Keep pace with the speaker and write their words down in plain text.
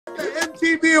The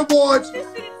MTV Awards. You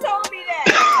should have told me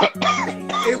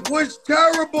that. It was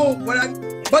terrible,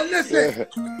 but listen,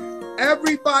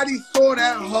 everybody saw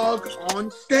that hug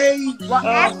on stage. Well,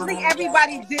 actually,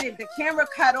 everybody didn't. The camera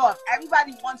cut off.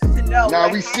 Everybody wants to know. Now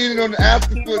we seen it on the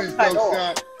after footage, though,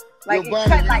 Sean. Like, Yo, it Bonnie,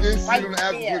 cut, like, we did see right it on the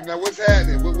after there. footage. Now what's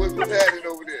happening? What's happening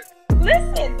over there?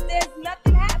 Listen, there's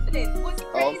nothing happening. What's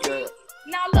crazy? Okay.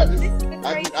 Now look, this is the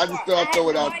crazy I just thought I'd throw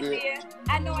it out there.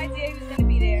 I had no idea he was gonna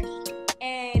be there,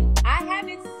 and I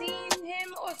haven't seen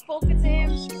him or spoken to him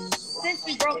since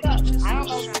we broke up. I don't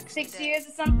know, 6 years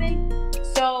or something.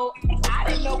 So I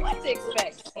didn't know what to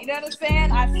expect. You know what I'm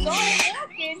saying? I saw him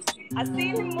walking. I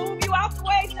seen him move you out the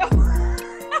way. So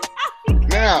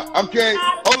Now, okay,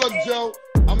 hold up, Joe.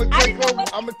 I'm gonna take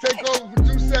over for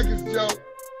 2 seconds, Joe.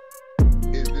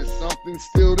 Is there something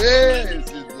still there? Is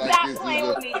it like stop playing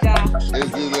with me,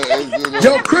 Josh.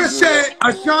 Yo, Chris said,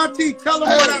 Ashanti, tell him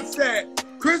what I said.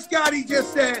 Chris Gotti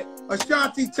just said,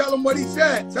 Ashanti, tell him what he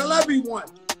said. Tell everyone.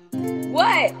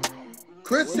 What?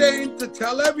 Chris saying to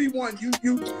tell everyone,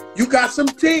 you got some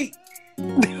tea.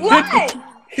 What?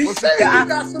 He said you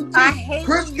got some tea.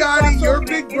 Chris Gotti, your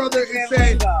big brother, is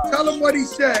saying, tell him what he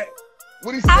said.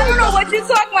 What he said? I don't know what you're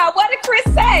talking about. What did Chris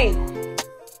say?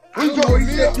 I don't know, he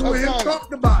said you and him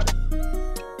talked about it.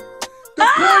 The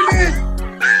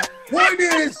point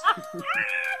is,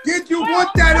 did you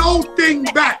want that old thing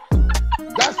back?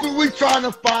 That's what we trying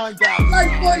to find out.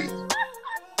 Like, what?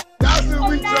 That's what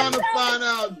we trying to find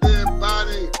out, there,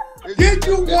 Bonnie. Did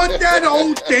you want that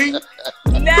old thing?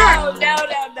 No.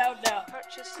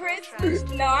 Chris,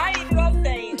 no, I ain't even gonna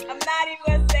say it. I'm not even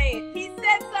gonna say it. He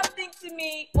said something to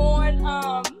me on,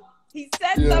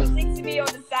 something to me on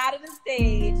the side of the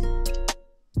stage.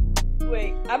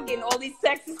 Wait, I'm getting all these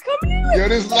texts coming in. Yo,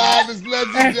 this live is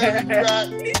legendary, right?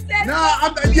 He said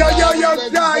yo,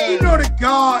 John, you know the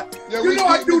God. Yeah, you know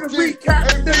I do the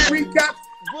recaps.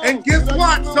 And guess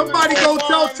what? Somebody go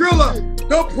tell Trilla,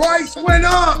 the price went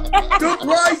up. The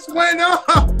price went up.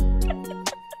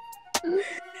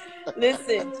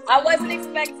 Listen, I wasn't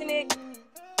expecting it.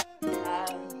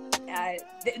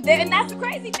 And that's the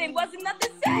crazy thing. Wasn't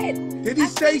nothing said. Did he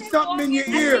say something in your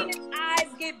ear? I seen his eyes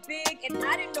get big, and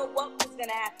I didn't know what was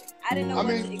gonna happen. I didn't know what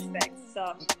to expect.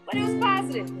 So, but it was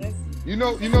positive. You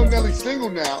know, Nelly's single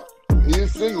now. He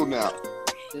is single now.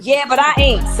 Yeah, but I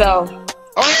ain't. So.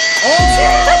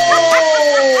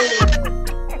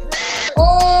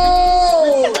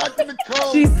 Oh!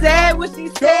 She said what she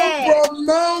said. For a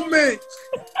moment.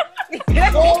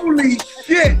 Holy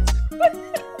shit.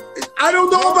 I don't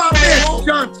know about this,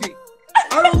 Ashanti.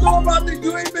 I don't know about this.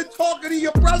 You ain't been talking to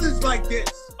your brothers like this.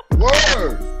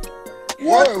 Word.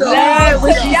 What the hell?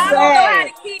 Y'all don't know how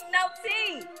to keep no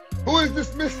tea. Who is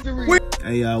this mystery?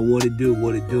 Hey, y'all, what it do,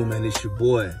 man? It's your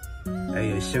boy.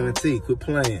 Hey, Ashanti, quit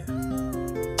playing.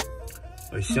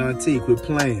 Ashanti, quit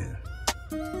playing.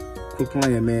 Quit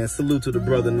playing, man. Salute to the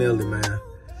brother Nelly, man.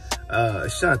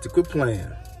 Ashanti, quit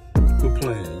playing. Quit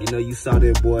playing. You know, you saw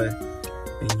that boy,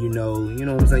 and you know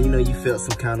what I'm saying? You know, you felt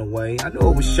some kind of way. I know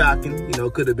it was shocking. You know,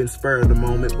 it could have been spur of the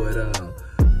moment, but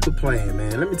quit playing,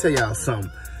 man. Let me tell y'all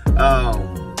something.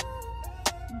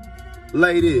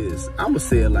 Ladies, I'ma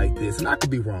say it like this, and I could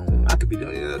be wrong. I could be,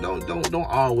 don't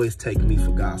always take me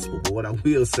for gospel, but what I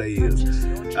will say is,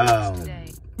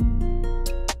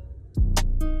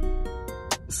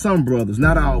 some brothers,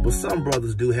 not all, but some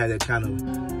brothers do have that kind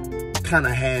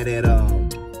of had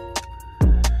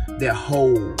that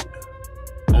hold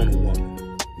on a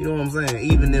woman. You know what I'm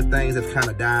saying? Even if things have kind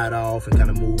of died off and kind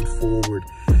of moved forward,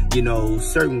 you know,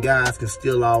 certain guys can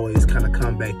still always kind of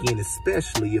come back in,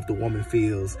 especially if the woman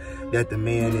feels that the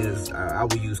man is, I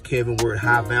would use Kevin word,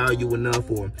 high value enough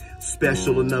or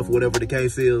special enough, whatever the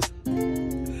case is.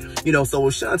 You know, so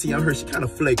Ashanti, I heard she kind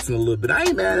of flexing a little bit. I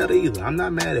ain't mad at her either. I'm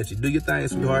not mad at you. Do your thing,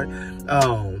 sweetheart.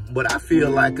 But I feel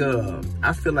like when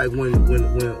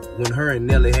her and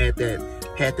Nelly had that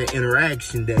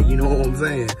interaction, that, you know what I'm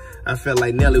saying? I felt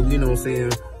like Nelly, you know what I'm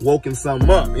saying, woken something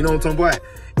up. You know what I'm talking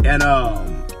about?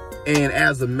 And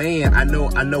as a man, I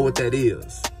know what that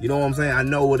is. You know what I'm saying? I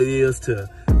know what it is to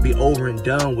be over and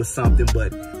done with something,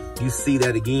 but you see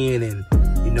that again, and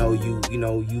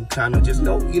you kind of just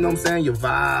know, you know what I'm saying, your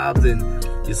vibes and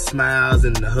your smiles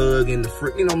and the hug and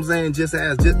the you know what I'm saying, just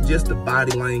the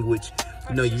body language.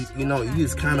 You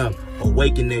just kind of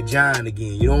awaken that giant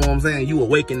again. You know what I'm saying? You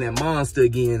awaken that monster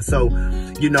again. So,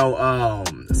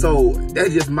 so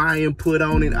that's just my input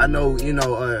on it. I know, shout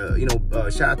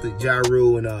out to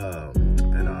Jaru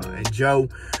and Joe.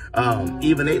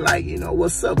 Even they like,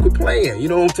 what's up? Quit playing. You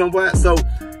know what I'm talking about? So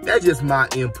that's just my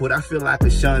input. I feel like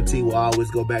Ashanti will always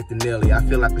go back to Nelly. I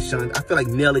feel like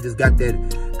Nelly just got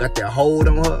that hold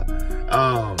on her.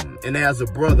 And as a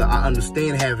brother, I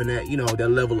understand having that, you know, that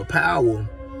level of power.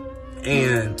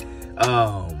 And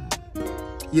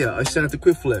yeah, Ashanti,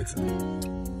 quit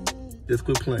flexing. Just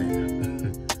quit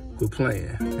playing. Quit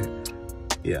playing.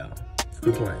 Yeah,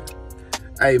 quit playing.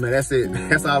 Hey man, that's it.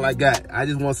 That's all I got. I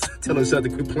just want to tell Ashanti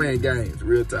to quit playing games.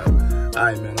 Real talk. All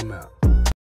right, man, I'm out.